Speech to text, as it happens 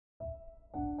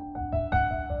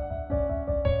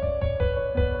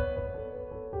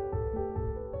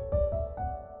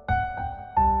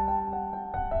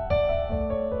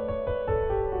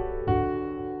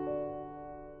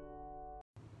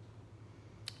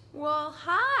Well,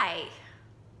 hi.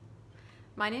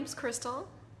 My name's Christel.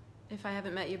 If I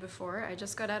haven't met you before, I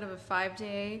just got out of a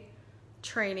 5-day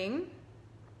training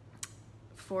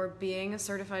for being a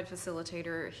certified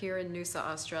facilitator here in Noosa,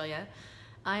 Australia.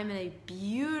 I'm in a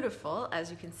beautiful,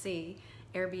 as you can see,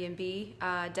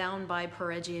 Airbnb down by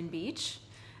Peregian Beach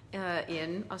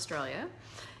in Australia.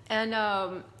 And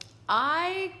welcome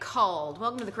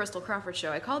to the Christel Crawford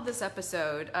Show. I called this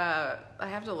episode, I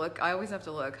always have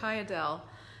to look. Hi, Adele.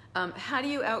 How do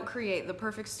you outcreate the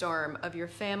perfect storm of your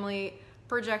family,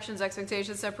 projections,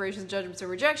 expectations, separations, judgments,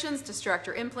 and rejections,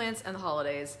 distractor implants, and the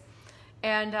holidays?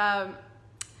 And I'm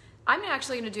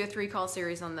actually going to do a 3-call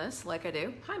series on this, like I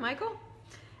do. Hi, Michael.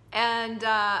 And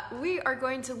we are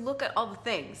going to look at all the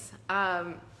things.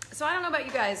 So I don't know about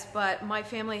you guys, but my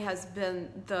family has been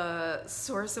the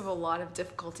source of a lot of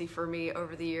difficulty for me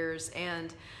over the years,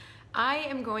 and I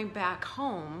am going back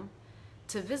home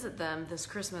to visit them this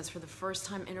Christmas for the first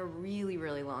time in a really,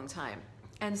 really long time.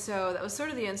 And so that was sort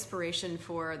of the inspiration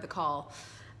for the call.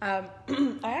 I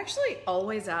actually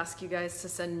always ask you guys to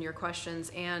send in your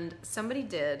questions, and somebody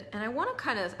did. And I want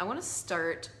to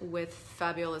start with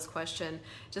Fabiola's question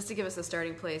just to give us a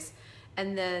starting place,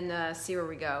 and then see where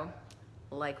we go,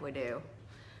 like we do.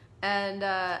 And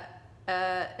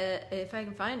if I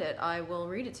can find it, I will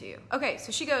read it to you. Okay,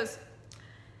 so she goes,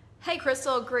 "Hey,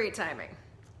 Christel, great timing.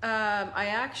 I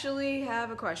actually have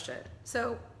a question.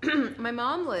 So my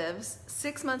mom lives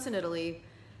 6 months in Italy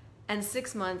and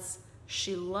 6 months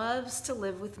she loves to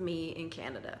live with me in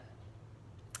Canada.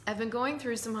 I've been going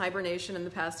through some hibernation in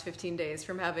the past 15 days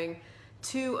from having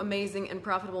 2 amazing and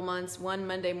profitable months, one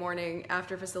Monday morning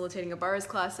after facilitating a bars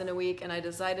class in a week, and I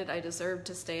decided I deserved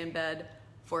to stay in bed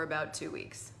for about 2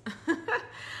 weeks.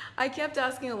 I kept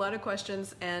asking a lot of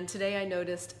questions, and today I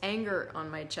noticed anger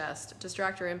on my chest,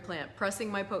 distractor implant,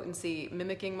 pressing my potency,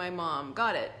 mimicking my mom.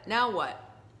 Got it. Now what?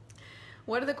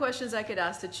 What are the questions I could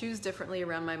ask to choose differently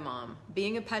around my mom?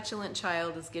 Being a petulant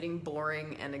child is getting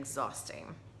boring and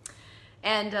exhausting."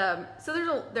 And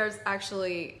so there's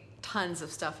actually tons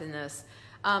of stuff in this.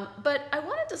 But I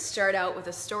wanted to start out with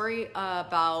a story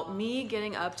about me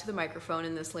getting up to the microphone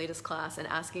in this latest class and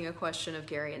asking a question of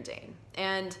Gary and Dane.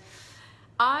 And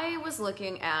I was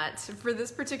looking at, for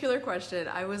this particular question,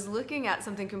 I was looking at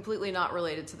something completely not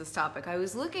related to this topic. I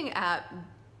was looking at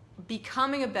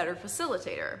becoming a better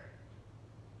facilitator,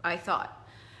 I thought.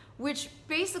 Which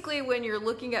basically, when you're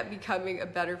looking at becoming a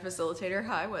better facilitator,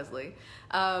 hi Wesley,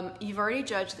 you've already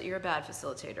judged that you're a bad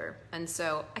facilitator. And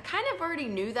so I kind of already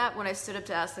knew that when I stood up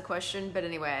to ask the question, but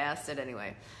anyway, I asked it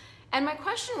anyway. And my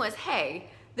question was, hey,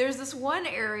 there's this one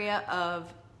area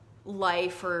of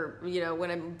life, or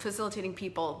when I'm facilitating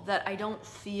people, that I don't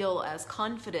feel as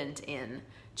confident in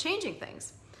changing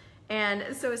things.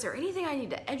 And so is there anything I need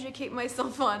to educate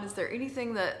myself on? Is there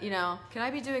anything that, can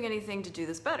I be doing anything to do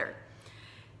this better?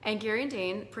 And Gary and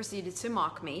Dane proceeded to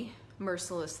mock me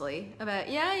mercilessly about,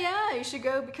 yeah, you should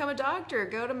go become a doctor,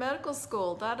 go to medical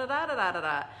school,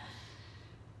 da-da-da-da-da-da-da.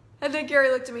 And then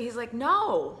Gary looked at me, he's like,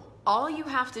 no, all you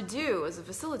have to do as a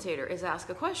facilitator is ask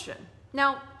a question.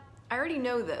 Now, I already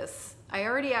know this. I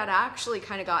already had actually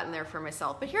kind of gotten there for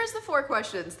myself. But here's the 4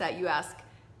 questions that you ask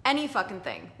any fucking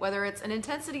thing, whether it's an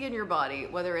intensity in your body,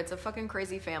 whether it's a fucking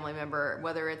crazy family member,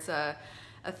 whether it's a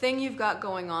thing you've got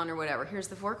going on or whatever. Here's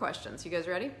the 4 questions. You guys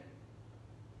ready?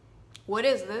 What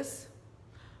is this?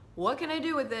 What can I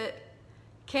do with it?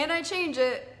 Can I change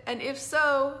it? And if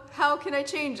so, how can I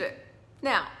change it?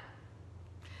 Now,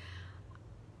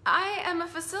 I am a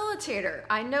facilitator.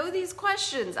 I know these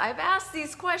questions. I've asked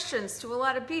these questions to a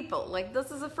lot of people. Like, this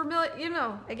is a familiar,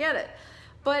 I get it.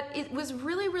 But it was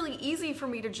really, really easy for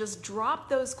me to just drop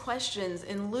those questions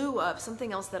in lieu of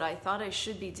something else that I thought I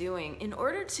should be doing in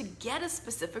order to get a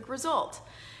specific result.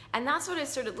 And that's what I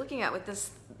started looking at with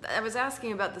this. I was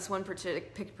asking about this one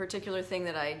particular thing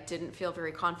that I didn't feel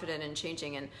very confident in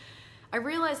changing. And I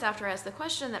realized after I asked the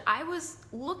question that I was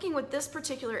looking with this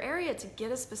particular area to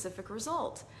get a specific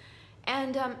result.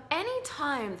 And any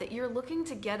time that you're looking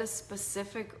to get a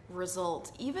specific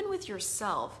result, even with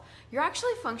yourself, you're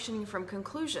actually functioning from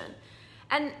conclusion.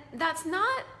 And that's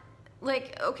not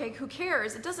like, okay, who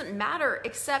cares? It doesn't matter,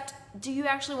 except do you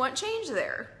actually want change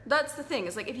there? That's the thing.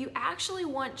 It's like, if you actually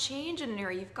want change in an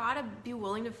area, you've got to be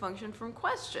willing to function from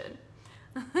question.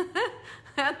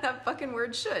 That fucking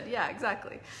word should. Yeah,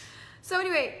 exactly. So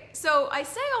anyway, so I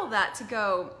say all that to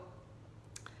go,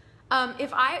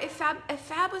 if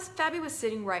Fabi was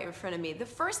sitting right in front of me, the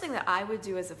first thing that I would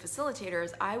do as a facilitator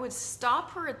is I would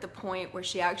stop her at the point where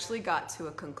she actually got to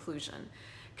a conclusion.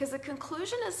 Because the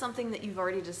conclusion is something that you've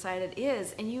already decided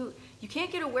is, and you can't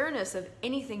get awareness of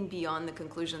anything beyond the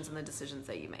conclusions and the decisions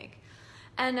that you make.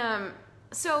 And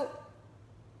So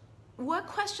what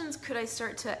questions could I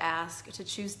start to ask to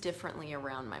choose differently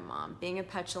around my mom? Being a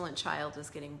petulant child is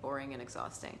getting boring and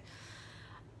exhausting.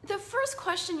 The first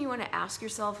question you want to ask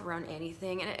yourself around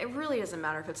anything, and it really doesn't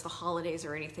matter if it's the holidays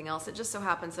or anything else, it just so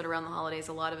happens that around the holidays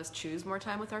a lot of us choose more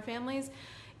time with our families,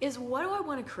 is what do I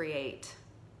want to create?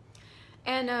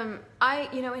 And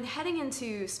in heading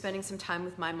into spending some time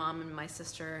with my mom and my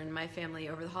sister and my family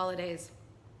over the holidays,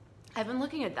 I've been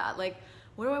looking at that, like,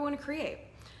 what do I want to create?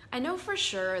 I know for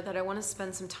sure that I want to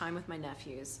spend some time with my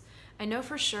nephews. I know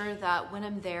for sure that when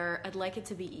I'm there, I'd like it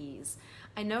to be ease.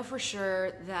 I know for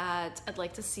sure that I'd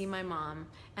like to see my mom,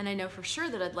 and I know for sure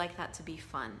that I'd like that to be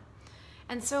fun.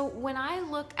 And so when I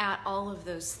look at all of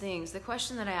those things, the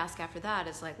question that I ask after that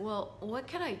is like, well, what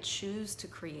could I choose to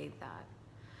create that?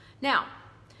 Now,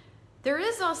 there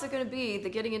is also going to be the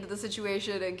getting into the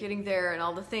situation and getting there and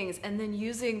all the things, and then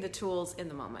using the tools in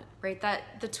the moment, right?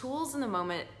 That the tools in the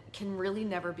moment can really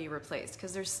never be replaced,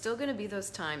 because there's still going to be those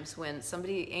times when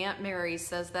Aunt Mary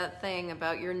says that thing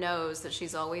about your nose that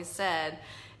she's always said,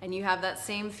 and you have that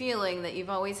same feeling that you've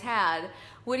always had.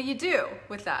 What do you do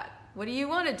with that? What do you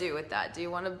want to do with that? Do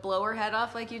you want to blow her head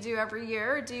off like you do every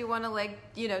year, or do you want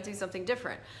to do something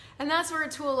different? And that's where a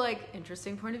tool like,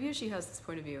 interesting point of view, she has this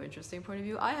point of view, interesting point of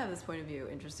view, I have this point of view,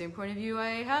 interesting point of view,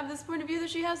 I have this point of view, that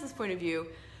she has this point of view,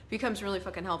 becomes really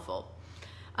fucking helpful.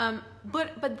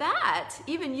 But that,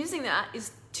 even using that,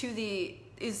 is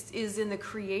in the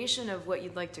creation of what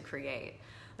you'd like to create.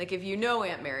 Like if you know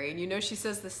Aunt Mary and you know she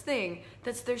says this thing,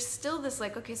 there's still this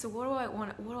like, okay, so what do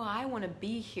I want to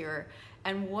be here,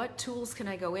 and what tools can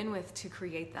I go in with to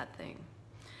create that thing?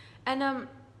 And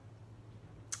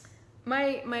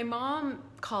my mom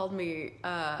called me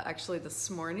actually this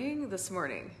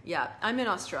morning. Yeah, I'm in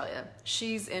Australia.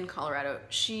 She's in Colorado.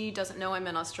 She doesn't know I'm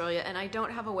in Australia, and I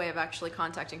don't have a way of actually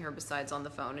contacting her besides on the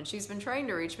phone. And she's been trying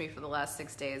to reach me for the last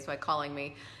 6 days by calling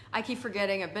me. I keep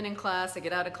forgetting. I've been in class. I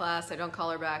get out of class. I don't call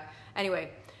her back.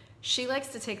 Anyway, she likes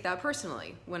to take that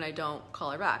personally when I don't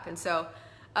call her back. And so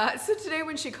today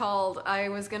when she called, I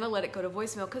was going to let it go to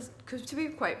voicemail because to be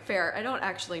quite fair, I don't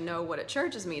actually know what it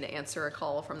charges me to answer a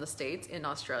call from the States in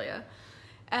Australia.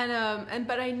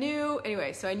 But I knew,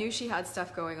 anyway, so I knew she had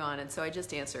stuff going on, and so I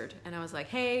just answered. And I was like,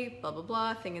 hey, blah, blah,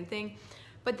 blah, thing and thing.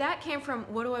 But that came from,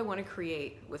 what do I want to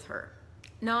create with her?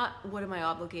 Not what am I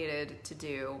obligated to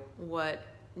do? What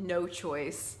no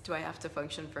choice do I have to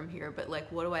function from here? But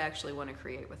like, what do I actually want to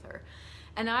create with her?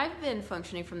 And I've been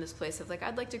functioning from this place of like,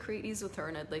 I'd like to create ease with her,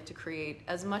 and I'd like to create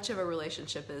as much of a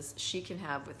relationship as she can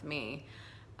have with me.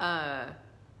 And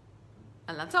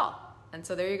that's all. And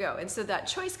so there you go. And so that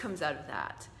choice comes out of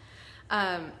that.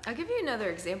 I'll give you another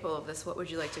example of this. What would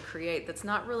you like to create? That's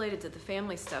not related to the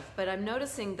family stuff, but I'm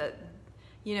noticing that,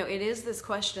 it is this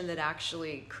question that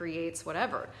actually creates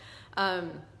whatever.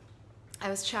 I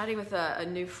was chatting with a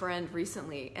new friend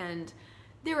recently, and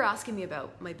they were asking me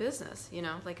about my business,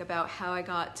 like about how I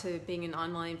got to being an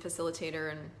online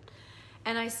facilitator.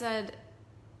 And I said,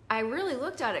 I really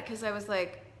looked at it because I was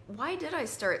like, why did I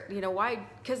start, why?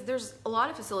 Because there's a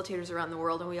lot of facilitators around the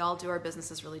world, and we all do our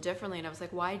businesses really differently. And I was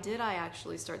like, why did I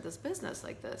actually start this business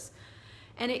like this?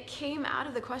 And it came out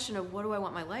of the question of, what do I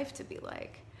want my life to be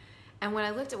like? And when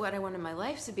I looked at what I wanted my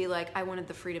life to be like, I wanted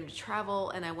the freedom to travel,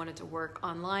 and I wanted to work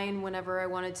online whenever I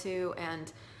wanted to.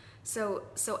 And so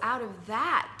out of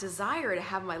that desire to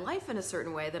have my life in a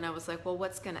certain way, then I was like, well,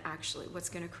 what's going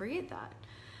to create that?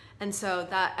 And so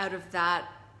that out of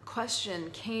that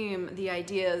question came the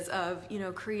ideas of,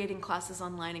 creating classes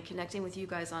online and connecting with you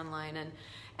guys online,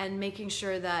 and making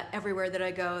sure that everywhere that I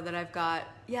go that I've got,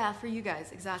 for you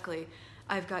guys, exactly,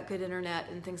 I've got good internet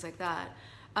and things like that.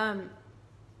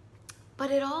 But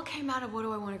it all came out of, what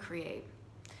do I want to create?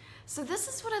 So this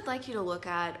is what I'd like you to look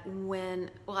at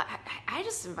I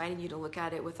just invited you to look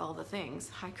at it with all the things.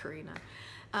 Hi, Karina.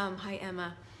 Hi,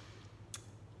 Emma.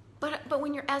 But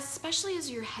when especially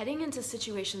as you're heading into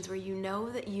situations where you know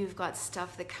that you've got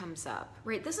stuff that comes up,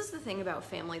 right? This is the thing about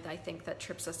family that I think that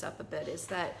trips us up a bit, is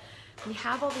that we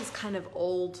have all these kind of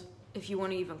old, if you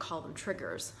want to even call them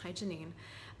triggers. Hi, Janine.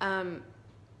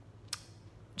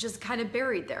 Just kind of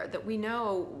buried there, that we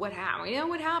know what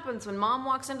happens when mom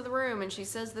walks into the room and she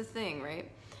says the thing, right?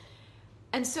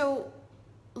 And so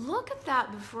look at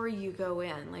that before you go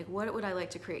in. Like, what would I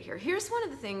like to create here? Here's one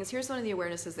of the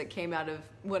awarenesses that came out of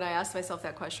when I asked myself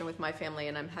that question with my family,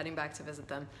 and I'm heading back to visit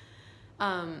them.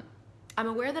 I'm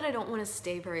aware that I don't want to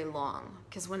stay very long,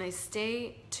 because when I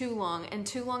stay too long, and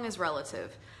too long is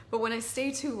relative, but when I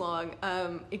stay too long,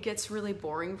 it gets really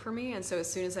boring for me. And so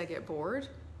as soon as I get bored,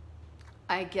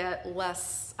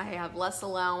 I have less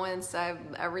allowance,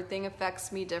 everything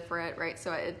affects me different, right?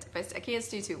 So I can't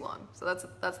stay too long. So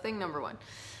that's thing number one.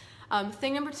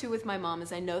 Thing number two with my mom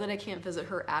is I know that I can't visit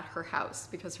her at her house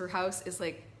because her house is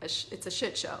like, it's a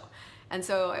shit show. And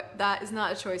so that is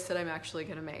not a choice that I'm actually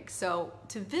gonna make. So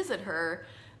to visit her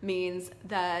means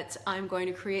that I'm going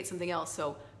to create something else.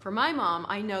 So for my mom,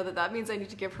 I know that that means I need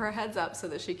to give her a heads up so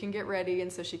that she can get ready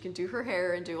and so she can do her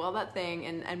hair and do all that thing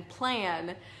and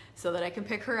plan so that I can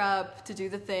pick her up to do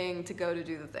the thing, to go to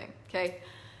do the thing, okay?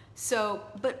 So,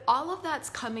 but all of that's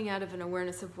coming out of an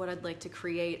awareness of what I'd like to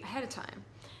create ahead of time.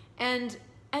 And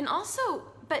also,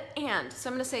 so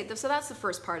I'm gonna say, so that's the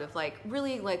first part of like,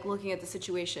 really like looking at the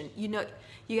situation. You know,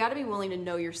 you gotta be willing to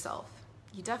know yourself.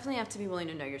 You definitely have to be willing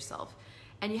to know yourself.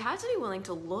 And you have to be willing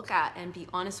to look at and be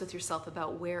honest with yourself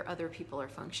about where other people are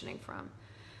functioning from.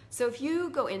 So if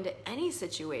you go into any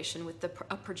situation with a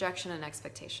projection and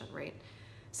expectation, right?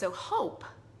 So hope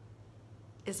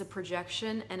is a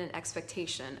projection and an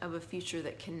expectation of a future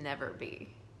that can never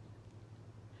be.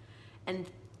 And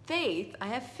faith, I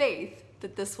have faith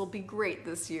that this will be great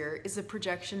this year, is a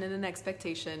projection and an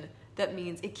expectation that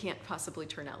means it can't possibly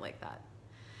turn out like that.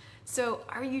 So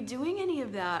are you doing any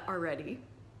of that already?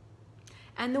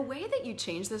 And the way that you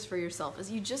change this for yourself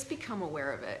is you just become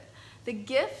aware of it. The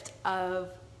gift of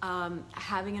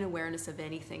having an awareness of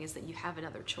anything is that you have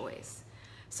another choice.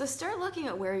 So start looking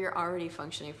at where you're already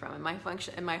functioning from. Am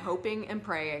I hoping and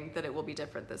praying that it will be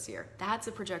different this year? That's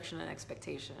a projection and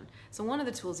expectation. So one of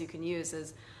the tools you can use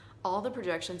is all the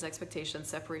projections, expectations,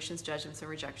 separations, judgments, and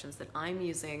rejections that I'm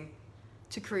using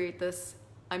to create this,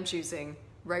 I'm choosing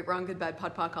right, wrong, good, bad,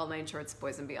 pod, poc, all nine shorts,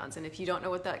 boys and beyonds. And if you don't know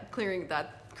what that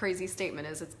crazy statement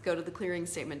is, go to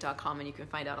theclearingstatement.com and you can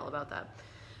find out all about that.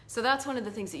 So that's one of the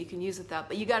things that you can use with that.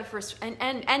 But you got to first, and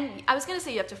I was going to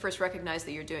say you have to first recognize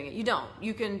that you're doing it. You don't.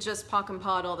 You can just pock and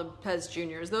pod all the Pez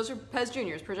Juniors. Those are Pez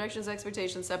Juniors, projections,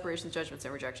 expectations, separations, judgments,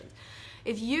 and rejections.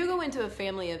 If you go into a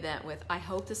family event with, I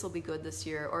hope this will be good this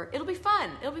year, or it'll be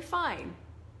fun, it'll be fine.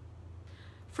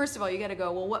 First of all, you got to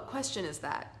go, well, what question is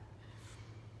that?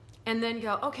 And then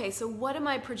go, okay, so what am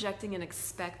I projecting and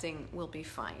expecting will be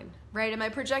fine, right? Am I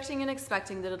projecting and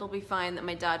expecting that it'll be fine, that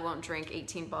my dad won't drink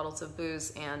 18 bottles of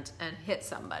booze and hit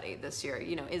somebody this year?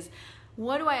 You know,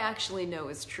 what do I actually know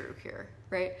is true here,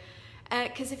 right?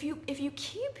 Because if you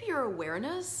keep your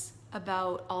awareness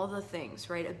about all the things,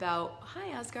 right? About, hi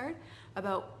Asgard,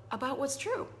 about what's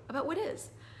true, about what is.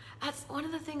 That's one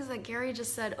of the things that Gary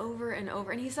just said over and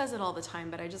over, and he says it all the time,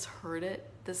 but I just heard it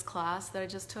this class that I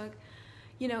just took.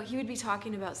 You know, he would be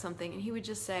talking about something and he would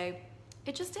just say,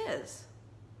 it just is.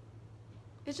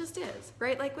 It just is,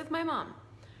 right? Like with my mom,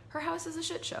 her house is a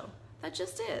shit show. That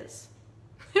just is,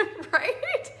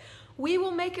 right? We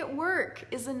will make it work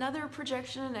is another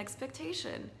projection and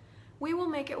expectation. We will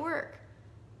make it work.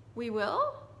 We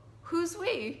will? Who's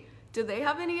we? Do they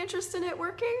have any interest in it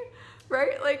working,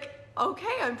 right? Like,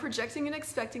 okay, I'm projecting and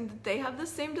expecting that they have the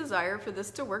same desire for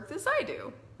this to work as I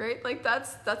do, right? Like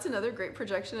that's another great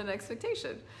projection and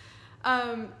expectation.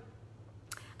 And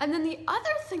then the other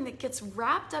thing that gets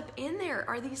wrapped up in there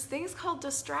are these things called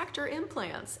distractor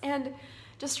implants. And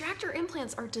distractor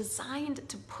implants are designed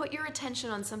to put your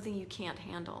attention on something you can't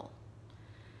handle.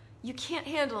 You can't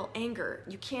handle anger.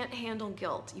 You can't handle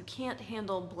guilt. You can't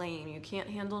handle blame. You can't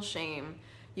handle shame.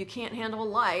 You can't handle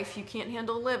life, you can't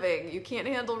handle living, you can't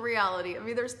handle reality. I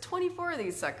mean, there's 24 of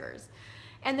these suckers.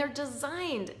 And they're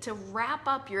designed to wrap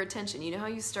up your attention. You know how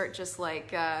you start just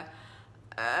like,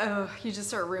 you just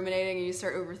start ruminating and you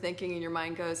start overthinking and your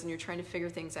mind goes and you're trying to figure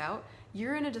things out?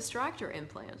 You're in a distractor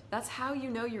implant. That's how you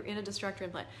know you're in a distractor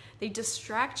implant. They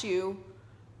distract you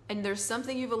and there's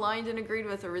something you've aligned and agreed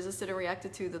with or resisted or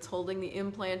reacted to that's holding the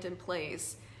implant in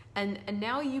place. And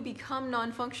now you become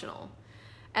non-functional.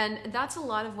 And that's a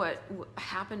lot of what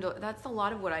happened. That's a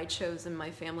lot of what I chose in my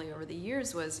family over the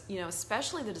years was, you know,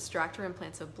 especially the distractor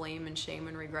implants of blame and shame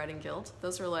and regret and guilt.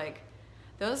 Those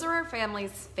are our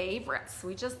family's favorites.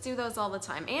 We just do those all the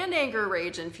time. And anger,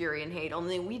 rage, and fury and hate.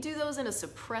 Only we do those in a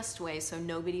suppressed way so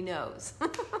nobody knows.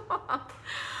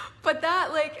 But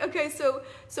that, like, okay,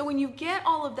 so when you get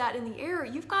all of that in the air,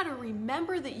 you've got to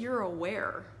remember that you're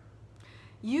aware.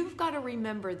 You've got to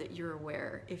remember that you're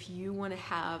aware if you want to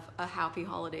have a happy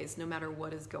holidays no matter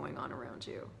what is going on around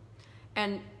you.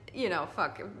 And, you know,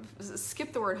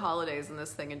 skip the word holidays in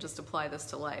this thing and just apply this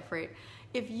to life, right?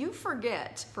 If you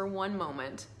forget for one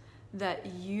moment that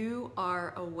you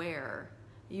are aware,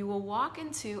 you will walk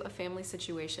into a family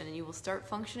situation and you will start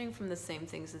functioning from the same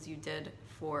things as you did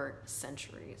for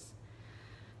centuries.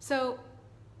 So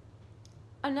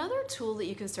Another tool that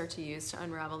you can start to use to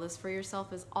unravel this for yourself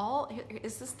this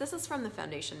is from the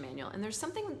foundation manual, and there's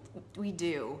something we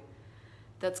do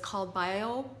that's called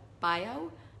biomimetic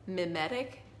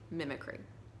mimicry.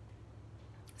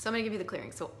 So I'm going to give you the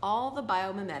clearing. So all the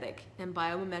biomimetic and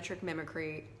biomimetric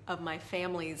mimicry of my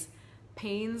family's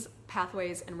pains,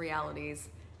 pathways, and realities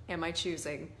am I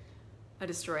choosing? I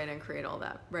destroy and uncreate all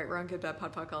that. Right, wrong, good, bad,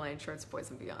 pod, poc, all night, shorts,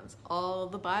 boys, and beyonds. All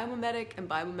the biomimetic and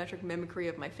biometric mimicry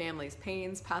of my family's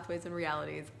pains, pathways, and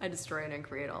realities, I destroy and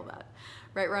uncreate all that.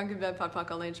 Right, wrong, good, bad, pod,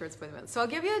 poc, all night, shorts, boys, and beyonds. So I'll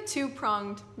give you a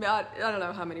two-pronged, I don't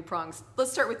know how many prongs.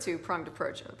 Let's start with two-pronged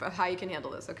approach of how you can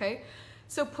handle this, okay?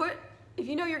 So if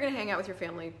you know you're gonna hang out with your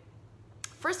family,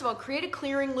 first of all, create a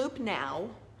clearing loop now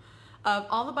of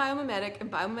all the biomimetic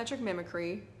and biometric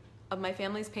mimicry of my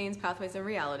family's pains, pathways, and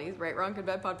realities, right, wrong, good,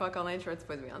 bad, pod, poc, all night, shorts,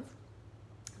 boys, and beyonds.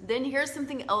 Then here's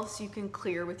something else you can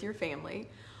clear with your family.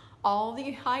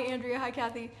 Hi Andrea, hi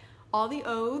Kathy, all the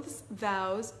oaths,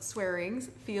 vows, swearings,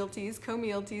 fealties,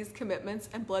 communalties, commitments,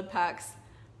 and blood pacts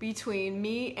between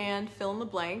me and fill in the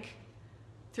blank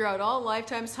throughout all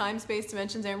lifetimes, time, space,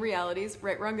 dimensions, and realities,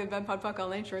 right, wrong, good, bad, pod, poc, all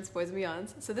night, shorts, boys, and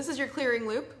beyonds. So this is your clearing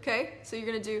loop, okay? So you're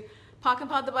gonna do poc and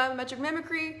pod the biometric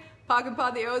mimicry, poc and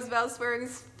pod the oaths, vows,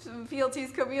 swearings,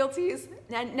 fealties, communalties.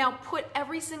 And now put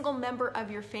every single member of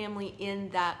your family in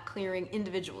that clearing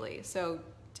individually. So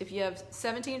if you have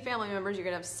 17 family members, you're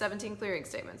gonna have 17 clearing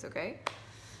statements, okay?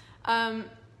 And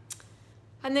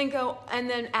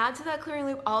then add to that clearing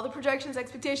loop all the projections,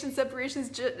 expectations, separations,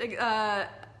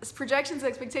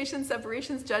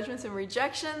 judgments, and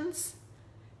rejections,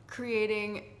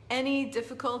 creating any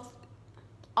difficult,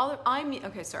 all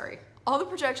the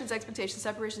projections, expectations,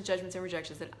 separations, judgments, and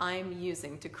rejections that I'm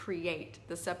using to create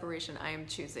the separation I am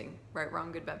choosing. Right,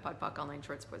 wrong, good, bad, pod, poc, all night,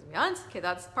 shorts, boys, and beyonds. Okay,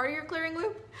 that's part of your clearing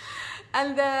loop.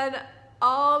 And then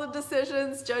all the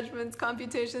decisions, judgments,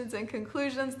 computations, and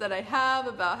conclusions that I have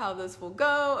about how this will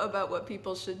go, about what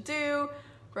people should do.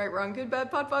 Right, wrong, good, bad,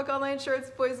 pod, poc, all night,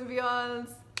 shorts, boys, and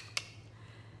beyonds.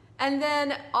 And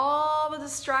then all the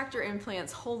distractor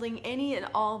implants holding any and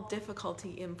all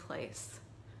difficulty in place.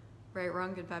 Right,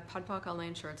 wrong, good, bad, pod, poc, all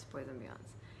night, shorts, boys, and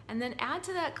beyonds. And then add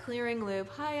to that clearing loop,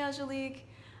 hi Angelique,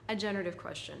 a generative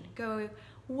question. Go,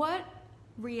 what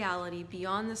reality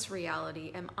beyond this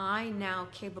reality am I now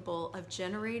capable of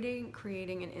generating,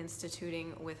 creating, and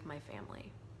instituting with my family?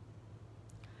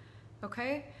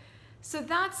 Okay, so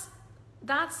that's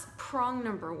prong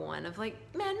number one of like,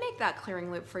 man, make that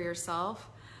clearing loop for yourself.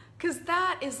 Because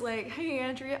that is like, hey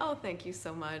Andrea, oh thank you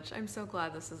so much. I'm so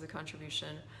glad this is a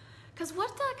contribution. Because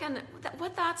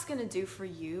what that's gonna do for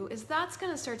you is that's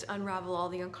gonna start to unravel all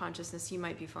the unconsciousness you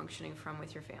might be functioning from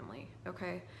with your family,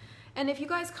 okay? And if you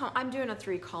guys come, I'm doing a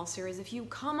 3-call series. If you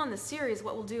come on the series,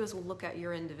 what we'll do is we'll look at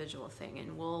your individual thing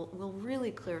and we'll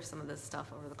really clear some of this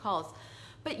stuff over the calls.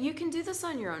 But you can do this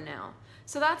on your own now.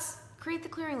 So create the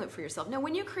clearing loop for yourself. Now,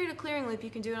 when you create a clearing loop,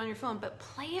 you can do it on your phone, but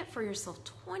play it for yourself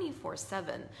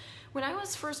 24/7. When I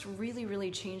was first really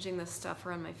changing this stuff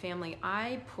around my family,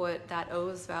 I put that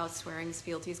oaths, vows, swearings,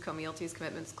 fealties, communalties,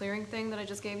 commitments, clearing thing that I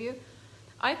just gave you,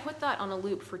 I put that on a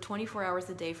loop for 24 hours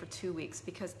a day for 2 weeks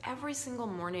because every single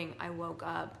morning I woke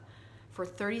up for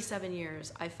 37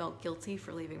 years, I felt guilty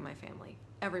for leaving my family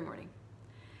every morning.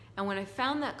 And when I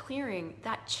found that clearing,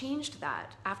 that changed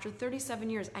that. After 37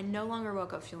 years, I no longer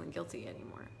woke up feeling guilty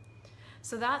anymore.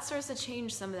 So that starts to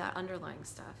change some of that underlying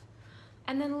stuff.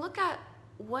 And then look at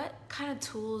what kind of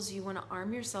tools you want to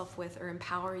arm yourself with or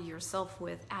empower yourself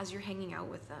with as you're hanging out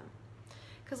with them.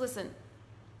 Because listen,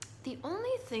 the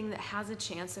only thing that has a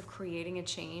chance of creating a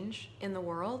change in the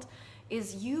world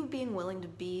is you being willing to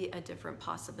be a different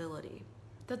possibility.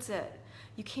 That's it.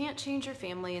 You can't change your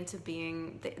family into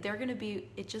being, they're going to be,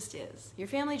 it just is. Your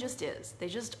family just is. They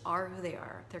just are who they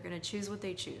are. They're going to choose what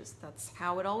they choose. That's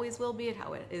how it always will be and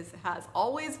how it has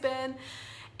always been.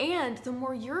 And the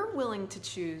more you're willing to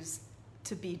choose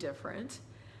to be different,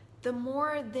 the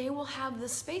more they will have the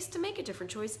space to make a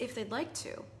different choice if they'd like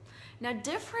to. Now,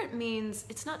 different means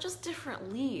it's not just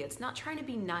differently. It's not trying to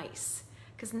be nice.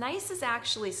 Because nice is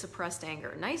actually suppressed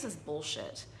anger. Nice is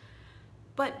bullshit.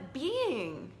 But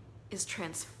being is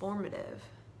transformative.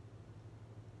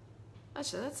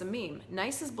 Actually, that's a meme.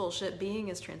 Nice is bullshit, being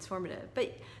is transformative.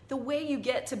 But the way you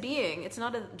get to being, it's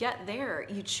not a get there,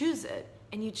 you choose it.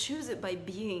 And you choose it by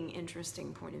being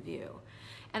interesting point of view.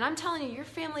 And I'm telling you, your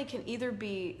family can either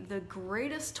be the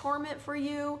greatest torment for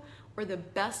you or the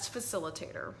best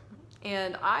facilitator.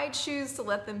 And I choose to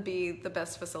let them be the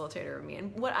best facilitator of me.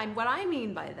 And what I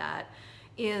mean by that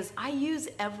is I use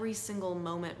every single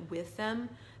moment with them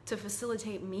to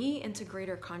facilitate me into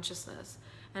greater consciousness.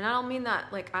 And I don't mean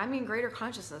that, like, I mean greater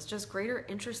consciousness, just greater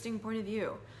interesting point of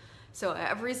view. So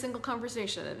every single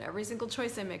conversation and every single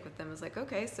choice I make with them is like,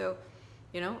 okay, so,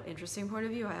 interesting point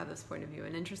of view, I have this point of view.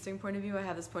 An interesting point of view, I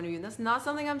have this point of view. And that's not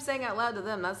something I'm saying out loud to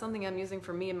them. That's something I'm using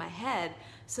for me in my head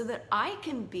so that I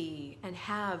can be and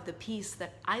have the peace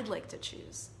that I'd like to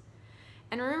choose.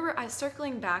 And remember, I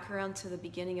circling back around to the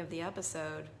beginning of the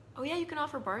episode. Oh yeah, you can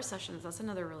offer bar sessions. That's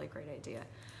another really great idea.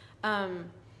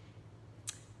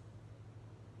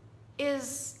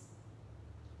 Is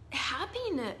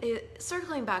happiness,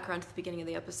 circling back around to the beginning of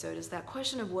the episode, is that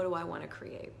question of what do I want to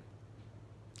create?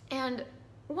 And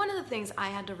one of the things I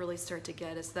had to really start to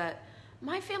get is that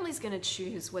my family's going to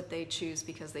choose what they choose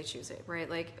because they choose it, right?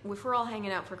 Like if we're all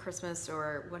hanging out for Christmas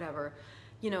or whatever,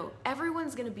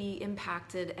 everyone's going to be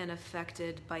impacted and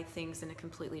affected by things in a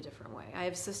completely different way. I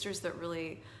have sisters that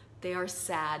really, they are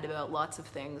sad about lots of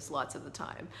things lots of the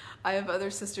time. I have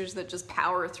other sisters that just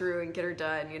power through and get her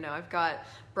done. I've got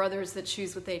brothers that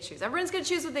choose what they choose. Everyone's going to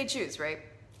choose what they choose, right?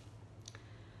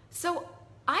 So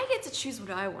I get to choose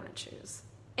what I want to choose.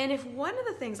 And if one of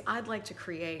the things I'd like to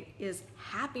create is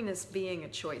happiness being a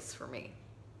choice for me,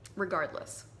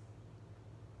 regardless,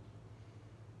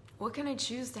 what can I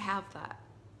choose to have that?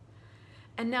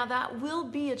 And now that will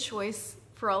be a choice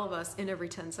for all of us in every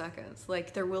 10 seconds.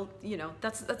 Like there will,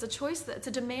 that's a choice, that's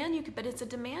a demand but it's a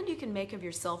demand you can make of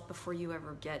yourself before you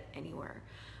ever get anywhere.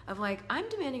 Of like, I'm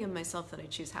demanding of myself that I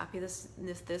choose happiness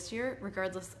this year,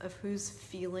 regardless of who's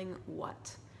feeling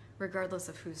what, regardless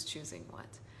of who's choosing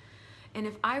what. And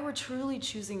if I were truly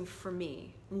choosing for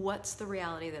me, what's the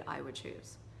reality that I would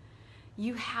choose?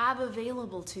 You have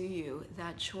available to you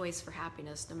that choice for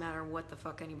happiness no matter what the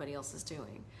fuck anybody else is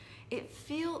doing. It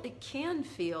can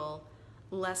feel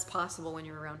less possible when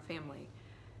you're around family.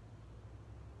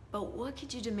 But what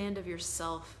could you demand of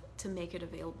yourself to make it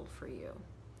available for you?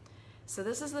 So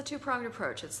this is the two-pronged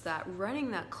approach. It's that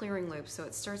running that clearing loop so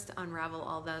it starts to unravel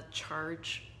all that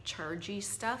chargy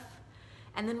stuff.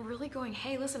 And then really going,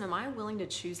 hey, listen, am I willing to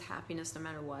choose happiness no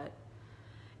matter what?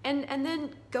 And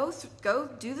then go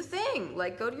do the thing.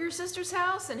 Like go to your sister's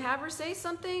house and have her say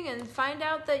something and find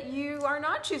out that you are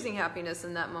not choosing happiness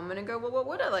in that moment and go, well, what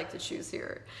would I like to choose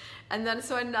here? And then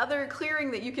so another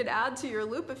clearing that you could add to your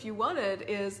loop if you wanted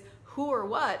is who or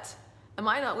what am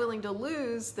I not willing to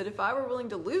lose that if I were willing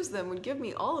to lose them would give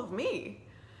me all of me?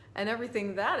 And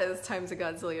everything that is times a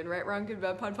godzillion, right? Wrong, good,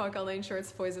 bad, pod, poc, all lane,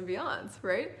 shorts, poison, beyonds,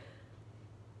 right?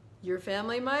 Your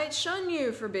family might shun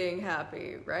you for being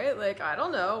happy, right? Like, I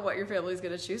don't know what your family's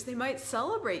going to choose. They might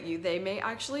celebrate you. They may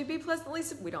actually be pleasantly,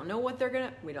 we don't know what they're going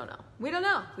to, we don't know. We don't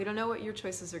know what your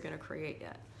choices are going to create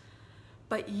yet.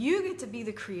 But you get to be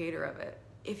the creator of it,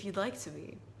 if you'd like to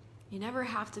be. You never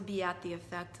have to be at the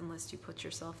effect unless you put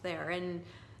yourself there. And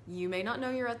you may not know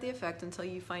you're at the effect until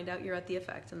you find out you're at the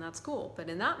effect, and that's cool. But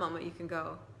in that moment, you can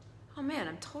go, oh man,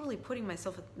 I'm totally putting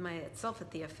myself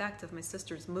at the effect of my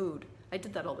sister's mood. I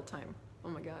did that all the time. Oh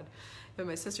my God. And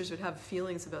my sisters would have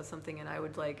feelings about something and I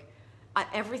would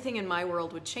everything in my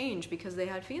world would change because they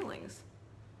had feelings.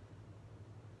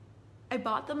 I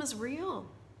bought them as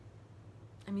real.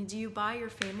 I mean, do you buy your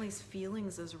family's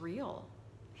feelings as real?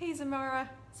 Hey, Samara.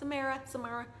 Do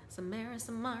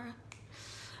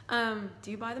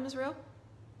you buy them as real?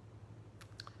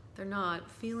 They're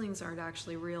not. Feelings aren't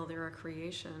actually real. They're a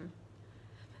creation.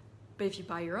 But if you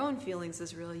buy your own feelings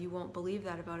as real, you won't believe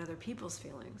that about other people's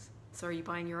feelings. So are you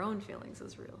buying your own feelings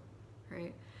as real,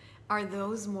 right? Are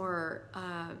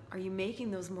you making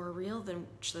those more real than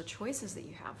the choices that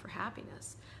you have for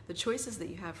happiness? The choices that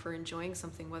you have for enjoying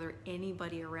something, whether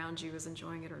anybody around you is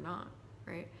enjoying it or not,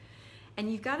 right?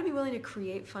 And you've got to be willing to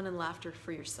create fun and laughter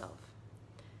for yourself.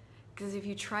 Because if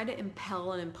you try to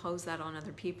impel and impose that on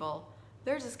other people,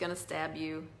 they're just going to stab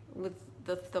you with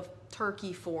the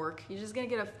turkey fork. You're just going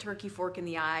to get a turkey fork in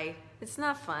the eye. It's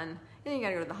not fun. Then you got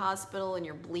to go to the hospital and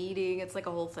you're bleeding. It's like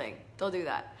a whole thing. Don't do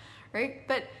that, right?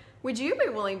 But would you be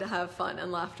willing to have fun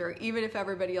and laughter even if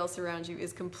everybody else around you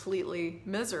is completely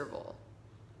miserable?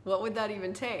 What would that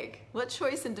even take? What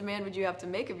choice and demand would you have to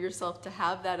make of yourself to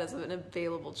have that as an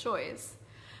available choice?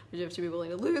 Would you have to be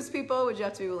willing to lose people? Would you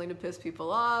have to be willing to piss people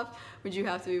off? Would you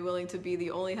have to be willing to be the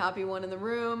only happy one in the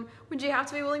room? Would you have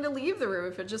to be willing to leave the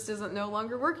room if it just isn't no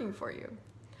longer working for you?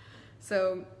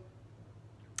 So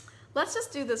let's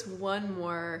just do this one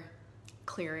more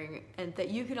clearing, and that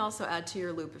you can also add to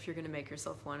your loop if you're going to make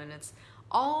yourself one, and it's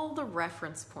all the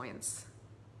reference points.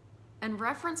 And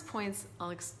reference points,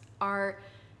 Alex, are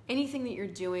anything that you're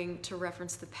doing to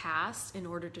reference the past in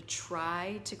order to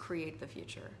try to create the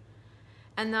future.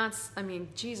 And that's,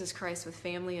 Jesus Christ, with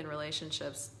family and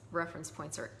relationships, reference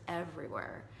points are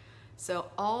everywhere.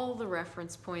 So all the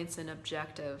reference points and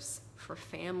objectives for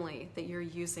family that you're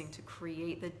using to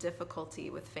create the difficulty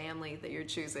with family that you're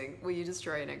choosing? Will you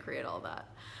destroy and create all that?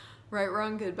 Right,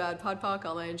 wrong, good, bad, pod, poc,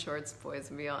 online, shorts, boys,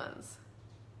 and beyonds.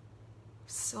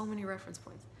 So many reference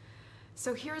points.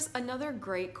 So here's another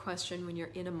great question when you're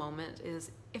in a moment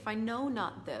is, if I know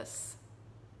not this,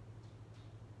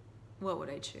 what would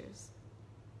I choose?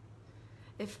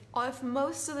 If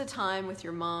most of the time with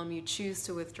your mom you choose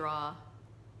to withdraw,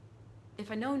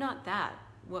 if I know not that,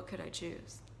 what could I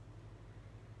choose?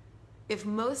 If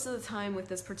most of the time with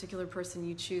this particular person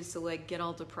you choose to like get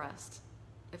all depressed,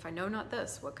 if I know not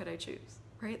this, what could I choose?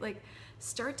 Right? Like,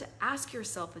 start to ask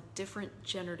yourself a different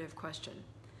generative question,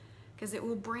 because it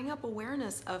will bring up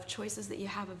awareness of choices that you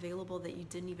have available that you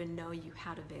didn't even know you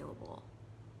had available.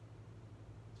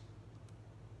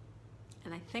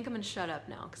 And I think I'm gonna shut up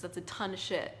now because that's a ton of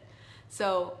shit.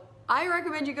 So I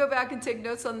recommend you go back and take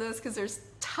notes on this, because there's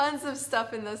tons of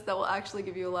stuff in this that will actually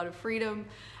give you a lot of freedom.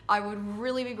 I would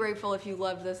really be grateful if you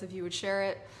loved this, if you would share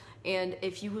it. And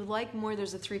if you would like more,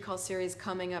 there's a 3-call series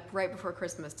coming up right before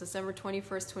Christmas, December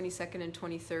 21st, 22nd, and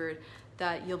 23rd,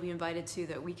 that you'll be invited to,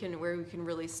 where we can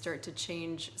really start to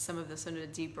change some of this in a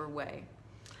deeper way.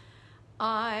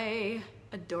 I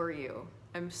adore you.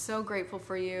 I'm so grateful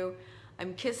for you.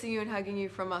 I'm kissing you and hugging you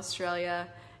from Australia,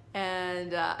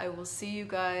 and I will see you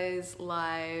guys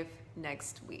live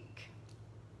next week.